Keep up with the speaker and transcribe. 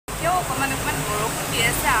অকমান বৰষুণ দি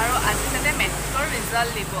আছে আৰু আজি তাতে মেট্ৰিকৰ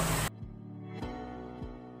ৰিজাল্ট দিব।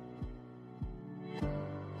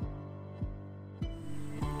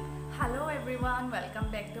 Hello everyone, welcome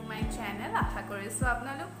back to my channel. আশা কৰিছো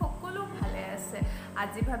আপোনালোক সকলো ভালে আছে।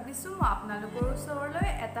 আজি ভাবিছো মই আপোনালোকৰ ওচৰলৈ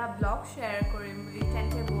এটা ব্লগ শেয়াৰ কৰিম বুলি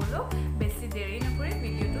তেন্তে বলো বেছি দেৰি নকৰি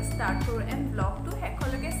ভিডিওটো ষ্টাৰ্ট কৰো এণ্ড ব্লগটো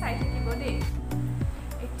শেষলৈকে চাই থাকিব দেই।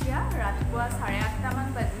 এতিয়া ৰাতিপুৱা 8:30 মান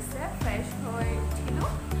বাজিছে, ফ্ৰেছ হৈ উঠিলো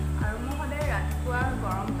আৰু মই সদায় ৰাতিপুৱা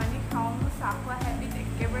গৰম পানী খাওঁ। চাহ খোৱা হেবিট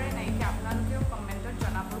একেবাৰে নাইকিয়া। আপোনালোকেও কমেণ্টত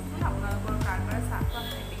জনাবচোন আপোনালোকৰ কাৰ চাহ খোৱা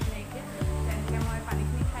হেবিট নাইকিয়া, তেন্তে মই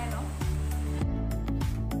পানীখিনি খাই লওঁ।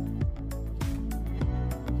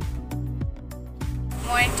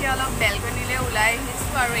 মই এতিয়া অলপ বেলকনিলৈ ওলাই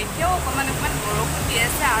আহিছোঁ আৰু এতিয়াও অকমান বৰষুণ দি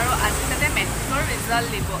আছে আৰু আজি তাতে মেট্ৰিকৰ ৰিজাল্ট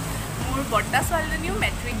দিব। মোৰ বৰ্তা ছোৱালীজনীও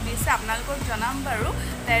মেট্ৰিক দিছে, আপোনালোকক জনাম বাৰু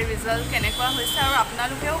তাইৰ ৰিজাল্ট কেনেকুৱা হৈছে আৰু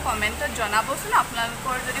আপোনালোকেও কমেণ্টত জনাবচোন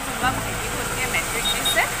আপোনালোকৰ যদি কোনোবা ভাইটি ভণ্টিয়ে মেট্ৰিক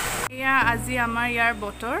দিছে। এয়া আজি আমাৰ ইয়াৰ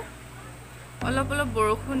বতৰ, অলপ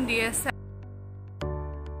বৰষুণ দি আছে।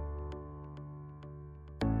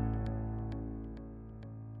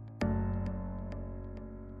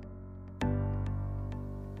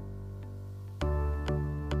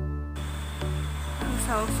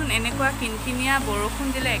 চাওকচোন এনেকুৱা কিনকিনীয়া বৰষুণ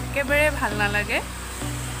দিলে একেবাৰে ভাল নালাগে।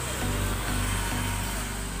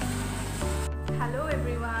 হেল্ল'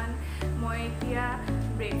 এভৰিৱান, মই এতিয়া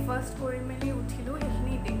ব্ৰেকফাষ্ট কৰি মেলি উঠিলোঁ।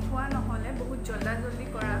 সেইখিনি দেখুওৱা নহ'লে, বহুত জল্দি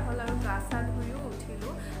কৰা হ'ল আৰু গা চা ধুইও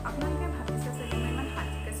উঠিলোঁ। আপোনালোকে ভাবিছে চাগে মই ইমান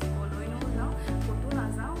হাতী কাচি কলৈ নাযাওঁ, ক'তো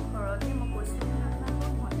নাযাওঁ, ঘৰতে। মই কৈছোঁ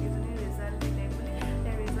আপোনালোকৰ ভণ্টিজনীৰ ৰিজাল্ট দিলে বুলি।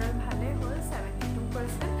 তাইৰ ৰিজাল্ট ভালেই হ'ল,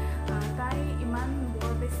 72%। তাই ইমান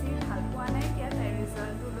বৰ বেছি ভাল পোৱা নাই এতিয়া তাইৰ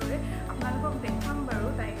ৰিজাল্টটো লৈ। আপোনালোকক দেখাম বাৰু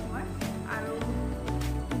তাইক মই। আৰু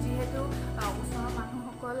যিহেতু ওচৰৰ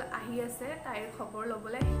মানুহসকল আহি আছে তাইৰ খবৰ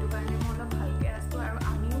ল'বলৈ, সেইটো কাৰণে মই অলপ ভালকৈ আছোঁ আৰু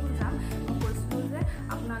আমিও যাম। মই কৈছিলোঁ যে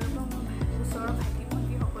আপোনালোকৰ মোৰ ওচৰৰ ভাইটি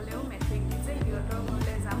ভণ্টিসকলেও মেট্ৰিক দিছে, সিহঁতৰ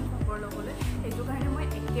ঘৰলৈ যাম খবৰ ল'বলৈ। সেইটো কাৰণে মই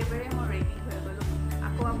একেবাৰে ৰেডি হৈ গ'লোঁ।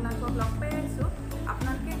 আকৌ আপোনালোকক লগ পাই আছোঁ।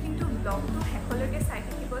 আপোনালোকে কিন্তু ব্লগটো শেষলৈকে চাই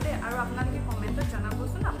থাকিব দেই আৰু আপোনালোকে কমেণ্টত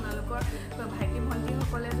জনাবচোন আপোনালোকৰ ভাইটি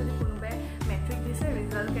ভণ্টিসকলে যদি কোনোবাই মেট্ৰিক দিছে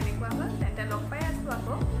ৰিজাল্ট কেনেকুৱা হ'ল। তেন্তে লগ পাই আছোঁ,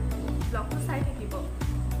 আকৌ ব্লগটো চাই থাকিব।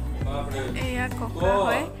 এয়া ককা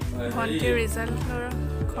হয়, ভণ্টিৰ ৰিজাল্টৰ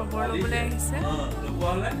খবৰ ল'বলৈ আহিছে।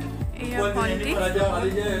 এয়া ভণ্টি।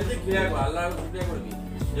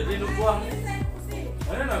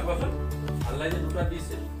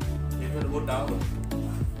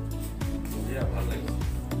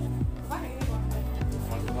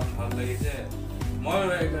 ভাল লাগিছে। মই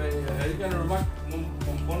হেৰি কাৰণে ৰুমাক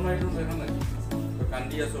ফোন মাৰিলোঁ, দেখা নাই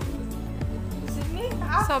কান্দি আছো।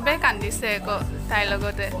 চবে কান্দিছে আকৌ তাইৰ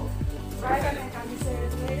লগতে।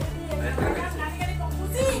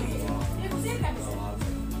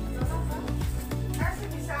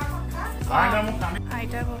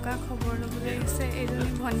 আইতা ককা খবৰ ল'বলৈ আহিছে। এইজনী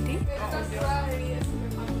ভণ্টি,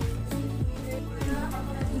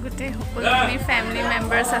 গোটেই সকলোখিনি ফেমিলি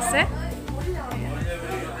মেম্বাৰ্ছ আছে,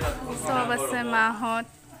 চব আছে, মাহঁত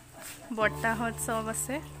বৰ্তাহঁত চব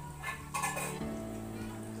আছে।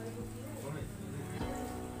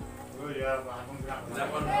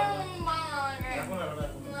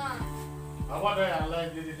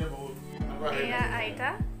 এয়া আইতা,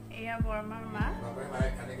 এয়া বৰমাৰ মা।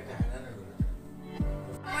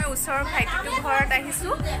 মই ওচৰৰ ভাইটিটোৰ ঘৰত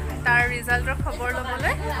আহিছোঁ তাৰ ৰিজাল্টৰ খবৰ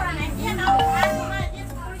ল'বলৈ।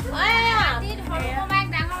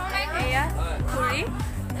 এয়া খুৰী,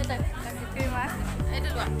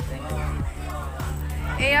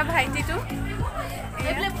 এয়া ভাইটিটো,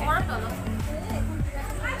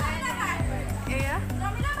 এয়া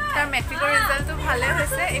তাৰ মেট্ৰিকৰ ৰিজাল্টটো ভালে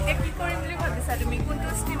হৈছে। এতিয়া কি কৰিম বুলি ভাবিছা তুমি? কোনটো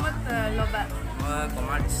ষ্ট্ৰীমত ল'বা?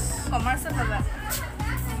 কমাৰ্চত ল'বা?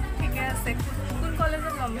 ঠিকে আছে। কোন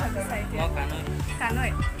কলেজত ল'ম ভাবিছা এতিয়া?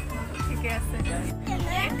 কানৈ। ঠিকে আছে।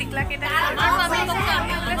 টিকলাকেইটা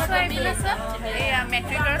এয়া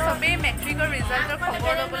মেট্ৰিকৰ, চবেই মেট্ৰিকৰ ৰিজাল্টৰ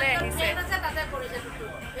খবৰ ল'বলৈ আহিছে।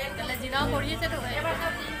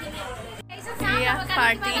 এয়া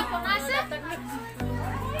পাৰ্টি।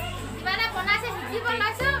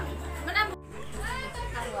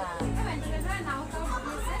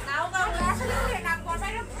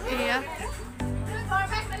 এয়া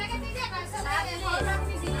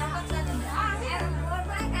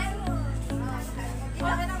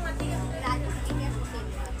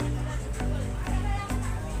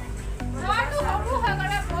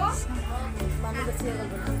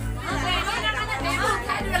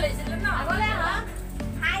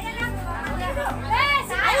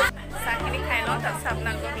চাহখিনি খাই লওঁ, তাৰপিছত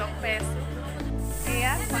আপোনালোকক লগ পাই আছোঁ।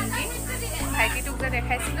 এয়া ভণ্টি, ভাইটিটোক যে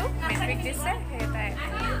দেখাইছিলোঁ মেট্ৰিক দিছে, সেই তাই।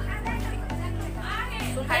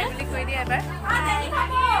 কৈ দিয়া এবাৰ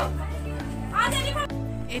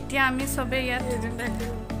এতিয়া আমি সবে ইয়াত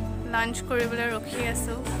লাঞ্চ কৰিবলৈ ৰখি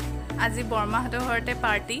আছো আজি বৰমাহঁতৰ ঘৰতে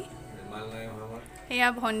পাৰ্টি এয়া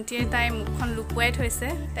ভণ্টিয়ে তাই মুখখন লুকুৱাই থৈছে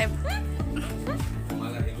তাই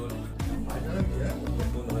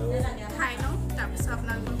খাই লওঁ তাৰপিছত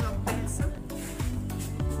আপোনালোকক লগ পাই আছোঁ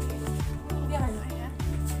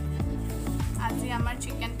আজি আমাৰ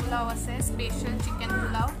চিকেন পোলাও আছে স্পেচিয়েল চিকেন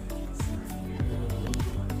পোলাও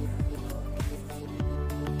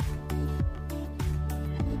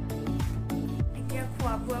এতিয়া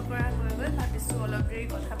খোৱা বোৱা কৰা হৈ গ'ল ভাবিছোঁ অলপ দেৰি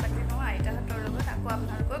কথা পাতি লওঁ আইতাহঁতৰ লগত আকৌ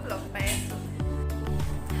আপোনালোকক লগ পাই আছোঁ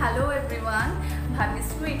হেল্ল' এভৰিৱান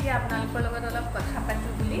ভাবিছোঁ এতিয়া আপোনালোকৰ লগত অলপ কথা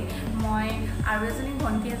পাতোঁ বুলি মই আৰু এজনী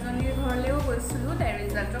ভণ্টি এজনীৰ ঘৰলৈও গৈছিলোঁ তাইৰ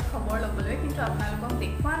ৰিজাল্টৰ খবৰ ল'বলৈ কিন্তু আপোনালোকক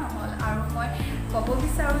দেখুওৱা নহ'ল আৰু মই ক'ব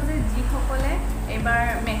বিচাৰোঁ যে যিসকলে এইবাৰ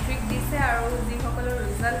মেট্ৰিক দিছে আৰু যিসকলৰ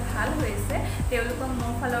ৰিজাল্ট ভাল হৈছে তেওঁলোকক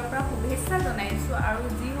মোৰ ফালৰ পৰা শুভেচ্ছা জনাইছোঁ আৰু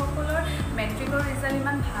যিসকলৰ মেট্ৰিকৰ ৰিজাল্ট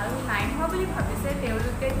ইমান ভাল নাই হোৱা বুলি ভাবিছে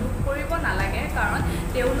তেওঁলোকে দুখ কৰিব নালাগে কাৰণ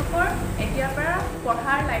তেওঁলোকৰ এতিয়াৰ পৰা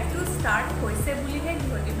পঢ়াৰ লাইফটো ষ্টাৰ্ট হৈছে বুলিহে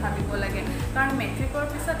সিহঁতি ভাবিব লাগে কাৰণ মেট্ৰিকৰ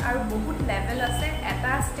পিছত আৰু বহুত লেভেল আছে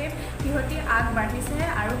এটা ষ্টেপ সিহঁতি আগবাঢ়িছেহে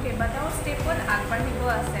আৰু কেইবাটাও ষ্টেপত আগবাঢ়িব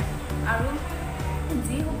আছে আৰু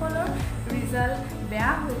যিসকলৰ ৰিজাল্ট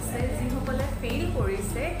বেয়া হৈছে যিসকলে ফেইল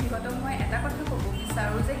কৰিছে সিহঁতক মই এটা কথা ক'ব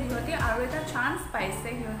বিচাৰোঁ যে সিহঁতি আৰু এটা চান্স পাইছে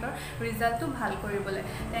সিহঁতৰ ৰিজাল্টটো ভাল কৰিবলৈ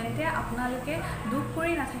তেন্তে আপোনালোকে দুখ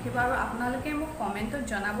কৰি নাথাকিব আৰু আপোনালোকে মোক কমেণ্টত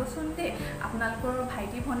জনাবচোন দেই আপোনালোকৰ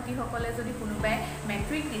ভাইটি ভণ্টিসকলে যদি কোনোবাই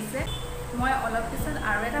মেট্ৰিক দিছে মই অলপ পিছত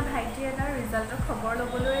আৰু এটা ভাইটি এটাৰ ৰিজাল্টৰ খবৰ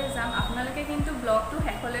ল'বলৈ যাম আপোনালোকে কিন্তু ব্লগটো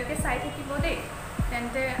শেষলৈকে চাই থাকিব দেই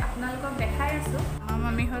তেন্তে আপোনালোকক দেখাই আছোঁ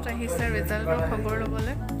মামীহঁত আহিছে ৰিজাল্টৰ খবৰ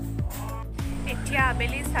ল'বলৈ এতিয়া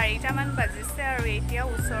আবেলি 4টামান বাজিছে আৰু এতিয়া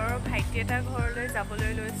ওচৰৰ ভাইটি এটা ঘৰলৈ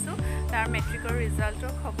যাবলৈ লৈছোঁ তাৰ মেট্ৰিকৰ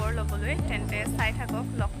ৰিজাল্টৰ খবৰ ল'বলৈ তেন্তে চাই থাকক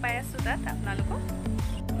লগ পাই আছোঁ তাত আপোনালোকক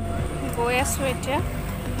গৈ আছোঁ এতিয়া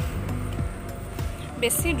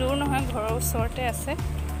বেছি দূৰ নহয় ঘৰৰ ওচৰতে আছে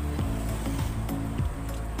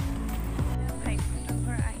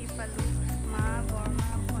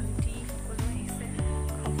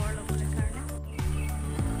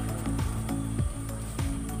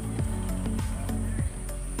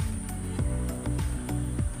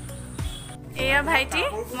এয়া ভাইটি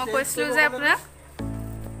মই কৈছিলোঁ যে আপোনাক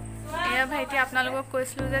এয়া ভাইটি আপোনালোকক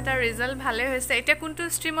কৈছিলোঁ যে তাৰ ৰিজাল্ট ভালে হৈছে এতিয়া কোনটো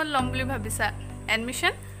ষ্ট্ৰীমত ল'ম বুলি ভাবিছা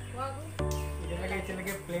এডমিশ্যন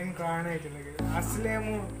এতিয়ালৈকে প্লেন কৰা নাই এতিয়ালৈকে আছিলে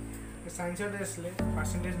মোৰ চায়েন্সত আছিলে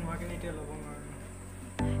পাৰ্চেণ্টেজ নোহোৱাকৈ এতিয়া ল'ব নোৱাৰোঁ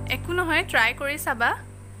একো নহয় ট্ৰাই কৰি চাবা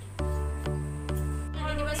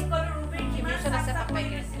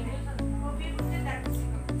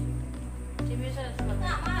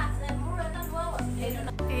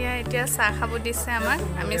এয়া এতিয়া চাহ খাব দিছে আমাক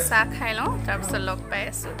আমি চাহ খাই লওঁ তাৰপিছত লগ পাই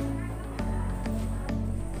আছোঁ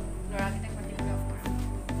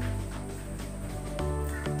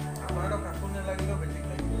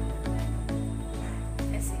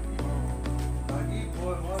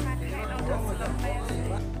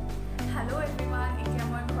হেল্ল' এভৰিৱান এতিয়া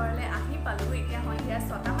মই ঘৰলৈ আহি পালোঁ এতিয়া সন্ধিয়া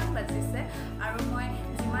 6টামান বাজিছে আৰু মই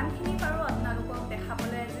যিমানখিনি পাৰোঁ আপোনালোকক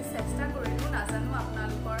দেখাবলৈ আজি চেষ্টা কৰিলোঁ নাজানো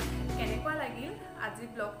আপোনালোকৰ কেনেকুৱা লাগিল আজি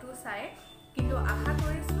ব্লগটো চাই কিন্তু আশা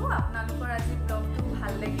কৰিছোঁ আপোনালোকৰ আজি ব্লগটো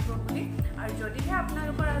ভাল লাগিব বুলি আৰু যদিহে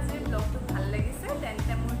আপোনালোকৰ আজি ব্লগটো ভাল লাগিছে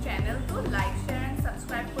তেন্তে মোৰ চেনেলটো লাইক শ্বেয়াৰ এণ্ড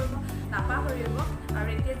ছাবস্ক্ৰাইব কৰিব নাপাহৰিব আৰু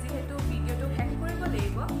এতিয়া যিহেতু ভিডিঅ'টো শেষ কৰিব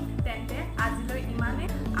লাগিব তেন্তে আজিলৈ ইমানেই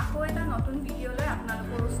আকৌ এটা নতুন ভিডিঅ'লৈ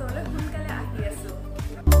আপোনালোকৰ ওচৰলৈ